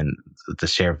 And the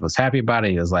sheriff was happy about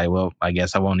it. He was like, "Well, I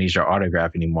guess I won't need your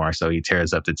autograph anymore." So he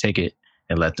tears up the ticket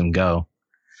and let them go.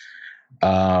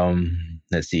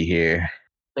 Let's see here.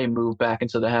 They move back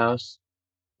into the house.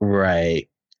 Right.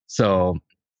 So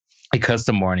it cuts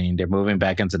to morning. They're moving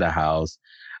back into the house.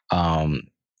 Um,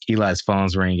 Eli's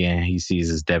phone's ringing. He sees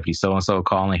his deputy so and so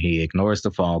calling. He ignores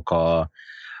the phone call.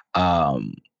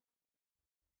 Um,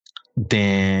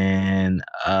 then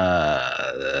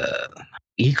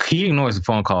he ignores the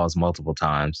phone calls multiple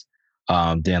times.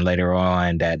 Then later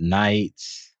on that night,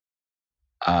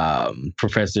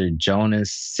 Professor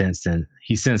Jonas sends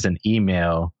an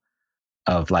email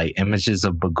of like images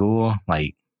of Bagul,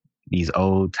 like these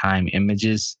old time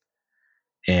images,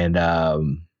 and uh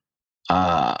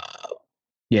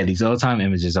yeah, these old time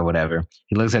images or whatever.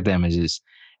 He looks at the images,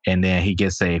 and then he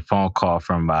gets a phone call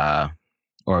from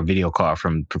or a video call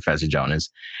from Professor Jonas,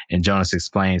 and Jonas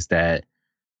explains that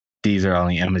these are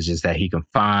only images that he can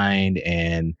find,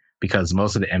 and because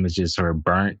most of the images are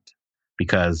burnt,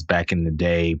 because back in the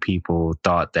day people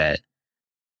thought that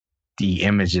the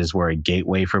images were a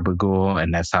gateway for Bagul,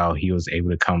 and that's how he was able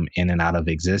to come in and out of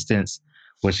existence,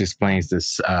 which explains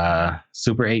this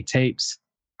Super 8 tapes.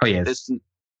 Oh yes, Isn't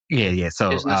yeah.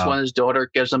 So isn't this when his daughter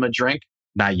gives him a drink?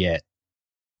 not yet.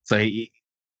 So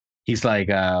he's like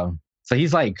so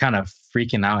he's like kind of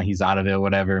freaking out. He's out of it or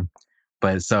whatever.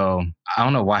 But so I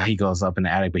don't know why he goes up in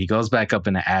the attic, but he goes back up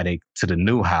in the attic to the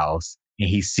new house, and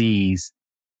he sees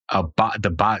the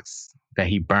box that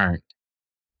he burnt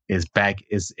is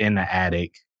in the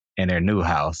attic in their new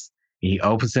house. He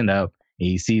opens it up and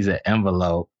he sees an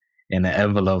envelope, and the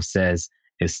envelope says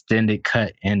extended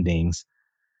cut endings.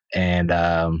 And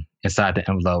inside the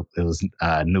envelope it was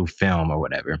new film or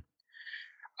whatever.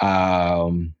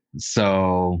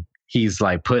 So he's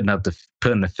like putting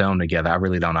the film together. I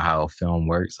really don't know how film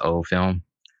works, old film,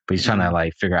 but he's trying to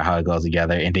like figure out how it goes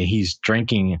together. And then he's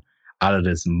drinking out of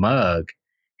this mug,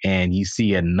 and you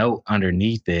see a note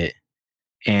underneath it,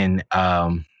 and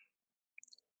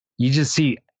you just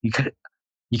see you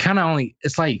kind of only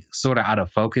it's like sort of out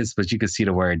of focus, but you can see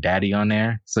the word "daddy" on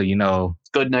there, so you know.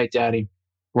 Good night, Daddy.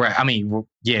 Right. I mean,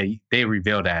 yeah, they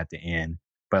reveal that at the end,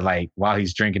 but like while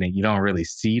he's drinking it, you don't really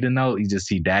see the note. You just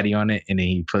see daddy on it, and then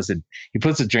he puts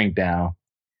a drink down,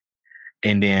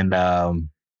 and then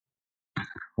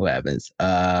what happens?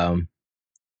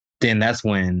 Then that's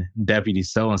when Deputy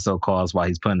So and So calls while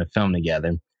he's putting the film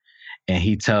together, and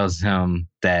he tells him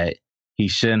that he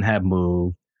shouldn't have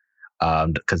moved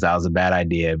because that was a bad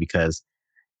idea because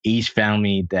each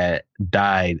family that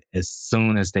died as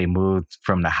soon as they moved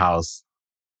from the house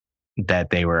that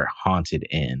they were haunted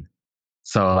in.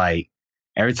 So like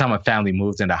every time a family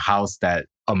moves in a house that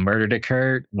a murder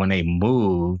occurred, when they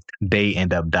moved, they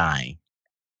end up dying.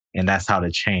 And that's how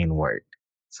the chain worked.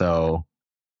 So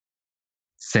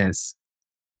since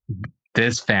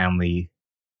this family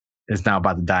is now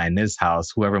about to die in this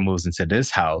house, whoever moves into this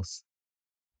house,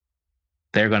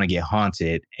 they're gonna get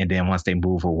haunted. And then once they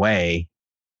move away,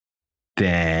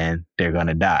 then they're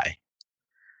gonna die.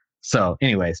 So,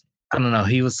 anyways, I don't know.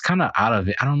 He was kind of out of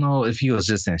it. I don't know if he was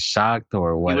just in shock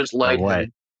or He what was or what.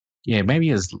 lightheaded Yeah, maybe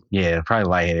it's probably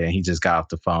lightheaded and he just got off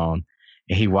the phone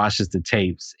and he watches the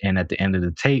tapes, and at the end of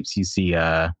the tapes you see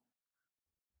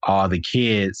all the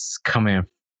kids coming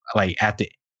like at the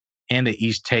end of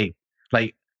each tape.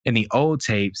 Like in the old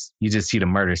tapes, you just see the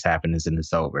murders happening and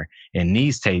it's over. In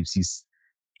these tapes,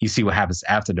 you see what happens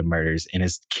after the murders, and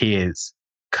it's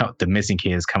the missing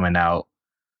kids coming out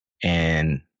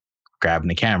and grabbing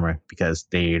the camera because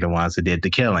they're the ones who did the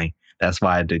killing. That's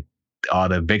why all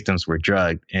the victims were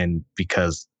drugged, and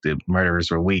because the murderers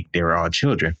were weak, they were all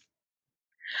children.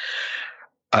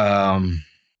 Um,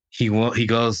 he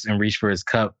goes and reaches for his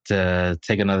cup to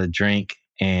take another drink,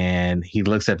 and he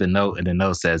looks at the note, and the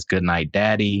note says "Good night,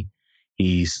 Daddy."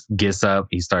 He gets up,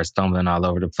 he starts stumbling all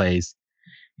over the place,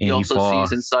 He and he also sees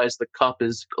falls. inside the cup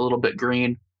is a little bit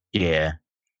green. Yeah,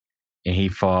 and he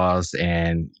falls,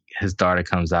 and his daughter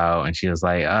comes out, and she was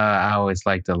like, "I always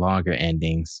like the longer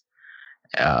endings."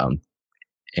 Um,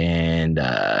 and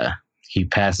he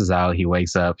passes out. He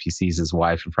wakes up. He sees his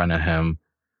wife in front of him,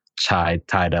 tied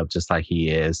up just like he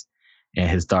is, and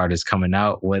his daughter's coming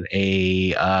out with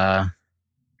a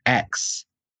axe,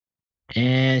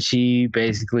 and she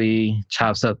basically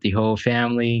chops up the whole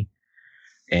family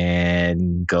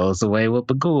and goes away with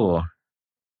Bagul.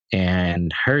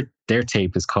 And their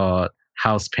tape is called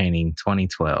House Painting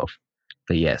 2012.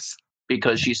 But yes,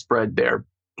 Because she spread their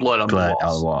blood on the blood on the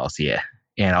walls. walls. Yeah,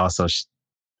 and also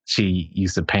she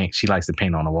used to paint. She likes to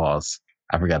paint on the walls.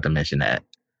 I forgot to mention that,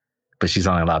 but she's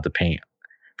only allowed to paint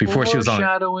before she was only.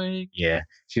 Foreshadowing. Yeah,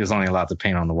 she was only allowed to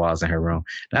paint on the walls in her room.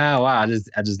 Oh wow, I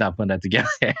just not putting that together.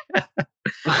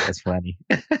 That's funny.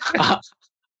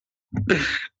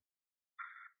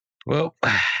 Well,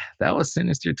 that was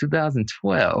Sinister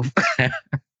 2012.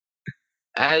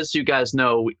 As you guys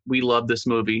know, we love this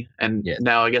movie, and Yes.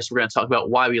 now I guess we're going to talk about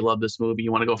why we love this movie.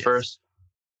 You want to go Yes. first?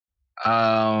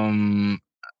 Um,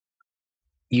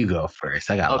 you go first.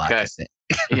 I got a lot to Okay. say.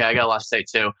 Yeah, I got a lot to say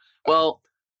too. Well,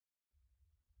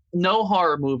 no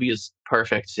horror movie is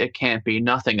perfect. It can't be.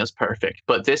 Nothing is perfect.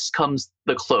 But this comes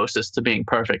the closest to being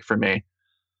perfect for me.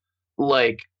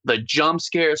 Like the jump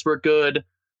scares were good.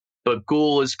 The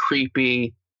ghoul is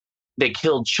creepy. They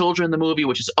killed children in the movie,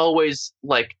 which is always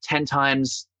like 10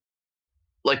 times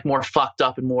like more fucked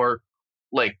up and more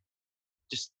like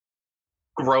just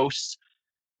gross.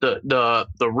 The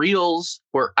reels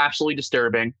were absolutely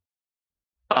disturbing.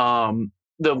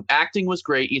 The acting was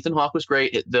great. Ethan Hawke was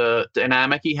great. The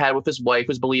dynamic he had with his wife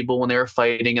was believable when they were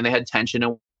fighting and they had tension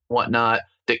and whatnot.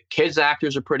 The kids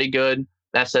actors are pretty good.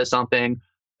 That says something.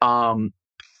 I'm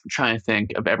trying to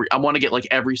think of every. I want to get like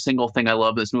every single thing I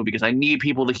love this movie because I need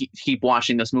people to keep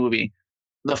watching this movie.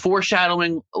 The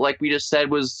foreshadowing, like we just said,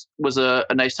 was a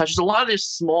nice touch. There's a lot of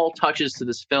just small touches to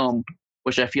this film,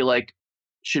 which I feel like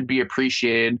should be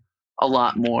appreciated a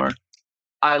lot more.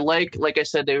 I like I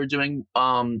said, they were doing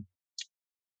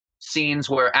scenes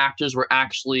where actors were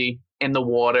actually in the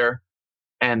water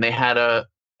and they had to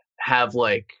have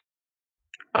like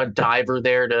a diver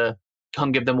there to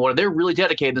come give them water. They're really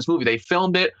dedicated to this movie. They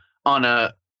filmed it on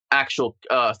a actual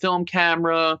film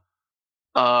camera.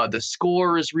 The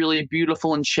score is really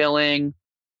beautiful and chilling.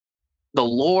 The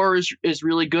lore is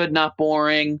really good, not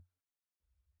boring.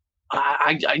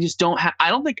 I just don't have. I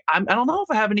don't think I don't know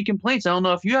if I have any complaints. I don't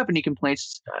know if you have any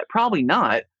complaints. Probably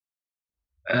not.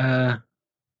 Uh,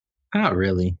 not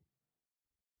really.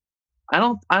 I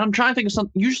don't. I'm trying to think of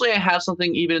something. Usually, I have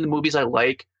something even in the movies I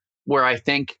like where I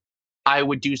think I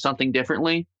would do something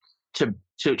differently to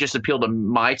just appeal to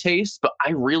my taste. But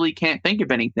I really can't think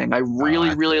of anything. I Oh,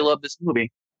 really love this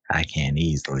movie. I can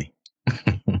easily.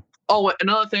 Oh,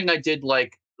 another thing I did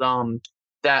like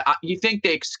that you think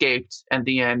they escaped at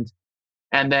the end,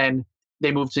 and then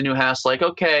they moved to a new house. Like,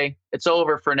 okay, it's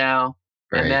over for now,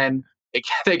 and Right. then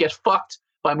they get fucked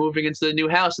by moving into the new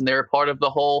house, and they're a part of the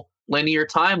whole linear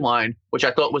timeline, which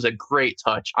I thought was a great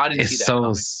touch. I didn't see It's that so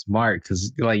coming. smart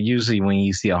because, like, usually when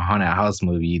you see a haunted house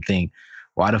movie, you think,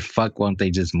 why the fuck won't they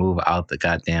just move out the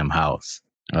goddamn house?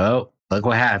 Oh, look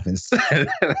what happens.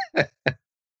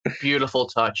 Beautiful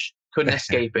touch. Couldn't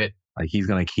escape it. Like, he's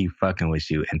gonna keep fucking with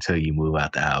you until you move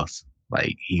out the house.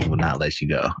 Like, he will not let you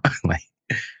go. Like,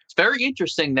 It's very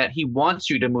interesting that he wants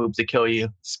you to move to kill you.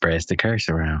 spreads the curse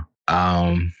around.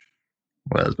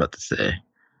 What I was about to say.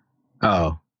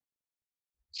 Oh,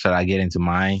 should I get into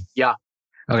mine? Yeah.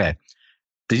 Okay.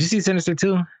 Did you see Sinister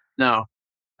 2? No.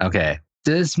 Okay.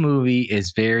 This movie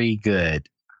is very good.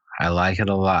 I like it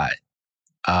a lot.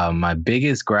 My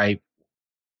biggest gripe,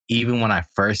 even when I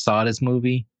first saw this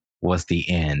movie, was the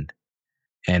end.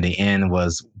 And the end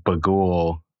was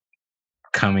Bagul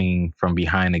coming from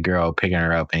behind the girl, picking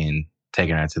her up and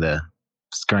taking her to the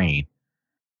screen.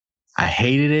 I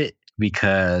hated it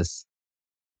because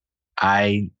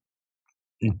I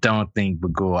don't think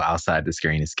Bagul outside the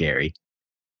screen is scary.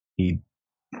 He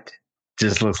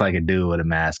just looks like a dude with a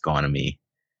mask on to me.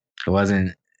 It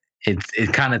wasn't.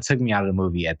 It kind of took me out of the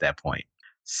movie at that point.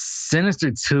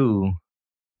 Sinister 2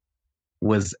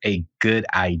 was a good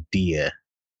idea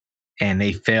and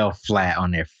they fell flat on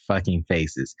their fucking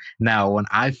faces. Now, when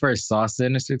I first saw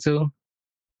Sinister 2,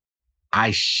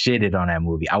 I shitted on that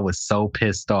movie. I was so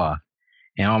pissed off.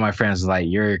 And all my friends was like,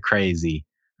 "You're crazy.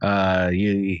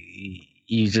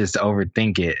 You just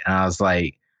overthink it." And I was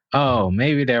like, "Oh,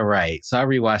 maybe they're right." So I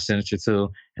rewatched Sinister 2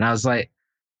 and I was like,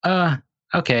 "Uh,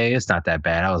 okay, it's not that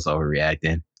bad. I was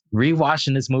overreacting."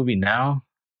 Rewatching this movie now,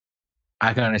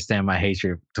 I can understand my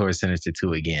hatred towards Sinister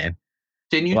 2 again.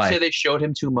 Didn't you say Like, they showed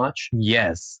him too much?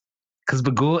 yes, because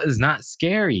Bagul is not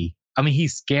scary. I mean,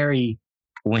 he's scary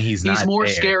when he's He's not more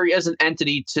there. scary as an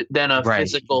entity than a Right,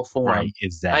 physical right, form. I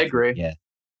exactly. agree. Yeah.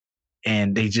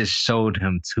 And they just showed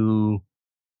him too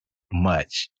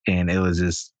much. And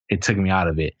it took me out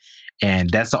of it. And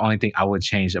that's the only thing I would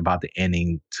change about the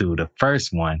ending to the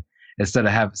first one. Instead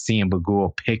of seeing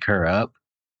Bagul pick her up,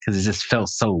 because it just felt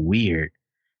so weird.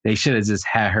 They should have just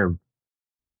had her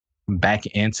back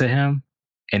into him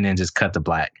and then just cut the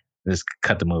black. Just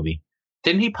cut the movie.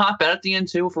 Didn't he pop out at the end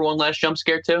too for one last jump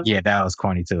scare too? Yeah, that was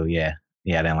corny too. Yeah.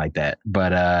 Yeah, I didn't like that.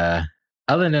 But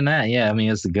other than that, yeah, I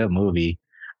mean it's a good movie.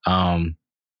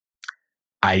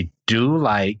 I do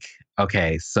like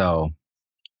okay, so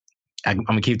I'm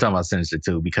gonna keep talking about Sinister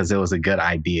 2 because it was a good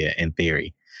idea in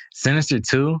theory. Sinister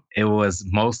 2,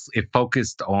 it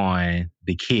focused on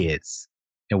the kids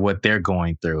and what they're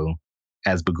going through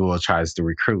as Bagul tries to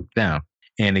recruit them.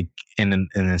 And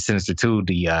in Sinister 2,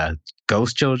 the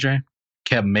ghost children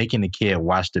kept making the kid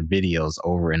watch the videos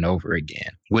over and over again,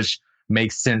 which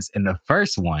makes sense in the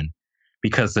first one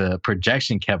because the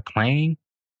projection kept playing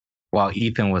while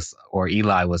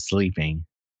Eli was sleeping.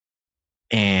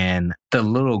 And the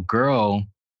little girl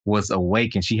was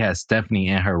awake and she had Stephanie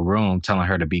in her room telling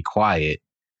her to be quiet.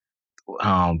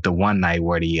 The one night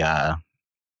where the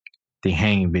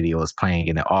hanging video was playing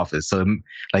in the office. So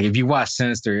like if you watch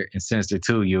Sinister and Sinister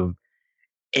 2,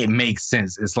 it makes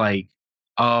sense. It's like,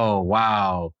 oh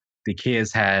wow, the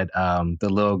kids had the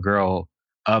little girl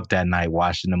up that night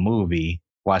watching the movie,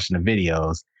 watching the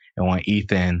videos,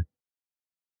 and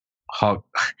Hawk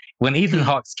when Ethan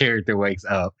Hawke's character wakes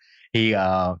up, he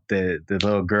the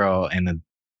little girl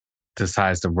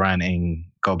decides to run and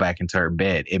go back into her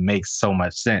bed. It makes so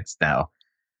much sense now.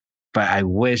 But I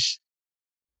wish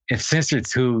if Sinister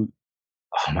 2,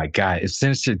 oh my God, if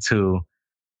Sinister 2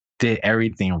 did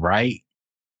everything right,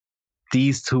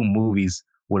 these two movies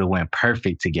would have went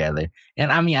perfect together.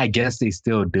 And I mean, I guess they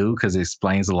still do because it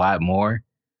explains a lot more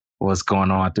what's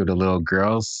going on through the little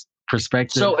girl's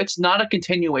perspective. So it's not a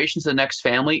continuation to the next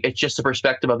family. It's just the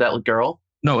perspective of that girl.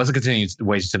 No, it's a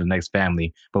continuation to the next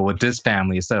family. But with this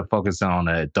family, instead of focusing on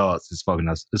the adults, it's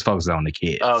focusing on the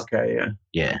kids. Okay, yeah.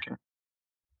 Yeah. Okay.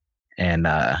 And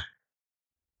I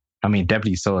mean,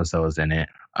 Deputy So-and-so is in it.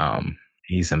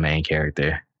 He's the main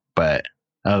character. But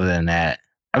other than that,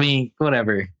 I mean,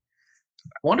 whatever.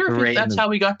 I wonder if that's how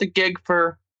we got the gig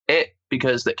for it,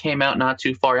 because that came out not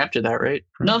too far after that, right?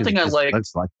 Another thing I liked.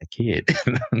 Looks like a kid.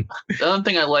 Another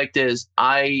thing I liked is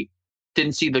I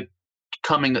didn't see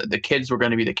coming that the kids were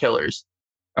going to be the killers.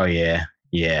 Oh yeah,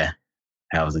 yeah,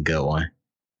 that was a good one.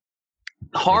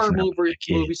 Horror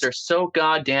movies are so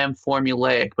goddamn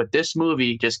formulaic, but this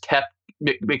movie just kept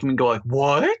making me go like,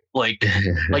 what? Like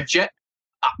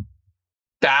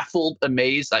baffled,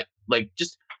 amazed, like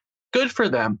just good for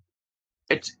them.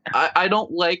 I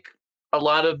don't like a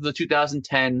lot of the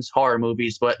 2010s horror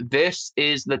movies, but this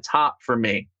is the top for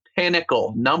me.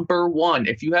 Pinnacle, number one.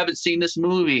 If you haven't seen this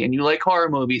movie and you like horror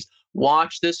movies,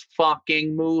 watch this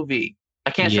fucking movie.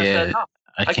 I can't stress that enough.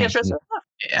 I can't stress that enough.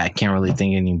 I can't really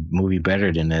think any movie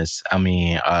better than this. I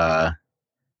mean,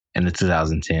 in the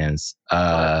 2010s.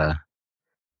 The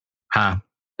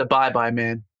Bye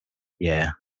Man.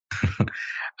 Yeah.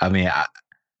 I mean,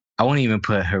 I wouldn't even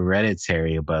put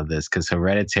Hereditary above this because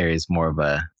Hereditary is more of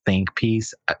a think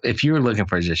piece. If you were looking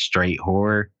for just straight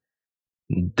horror,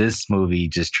 this movie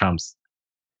just trumps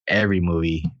every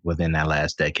movie within that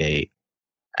last decade.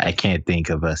 I can't think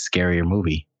of a scarier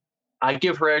movie. I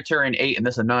give Hereditary an 8 and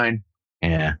this a 9.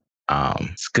 Yeah.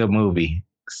 It's a good movie.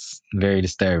 It's very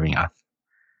disturbing.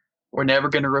 We're never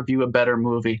going to review a better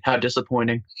movie. How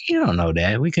disappointing. You don't know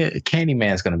that.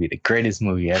 Candyman's going to be the greatest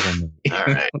movie ever made. All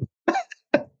right.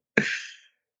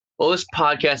 Well, this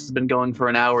podcast has been going for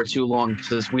an hour too long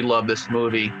because we love this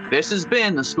movie. This has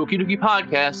been the Spooky Doogie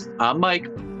Podcast. I'm Mike.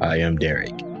 I am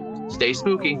Derek. Stay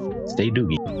spooky. Stay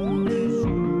doogie.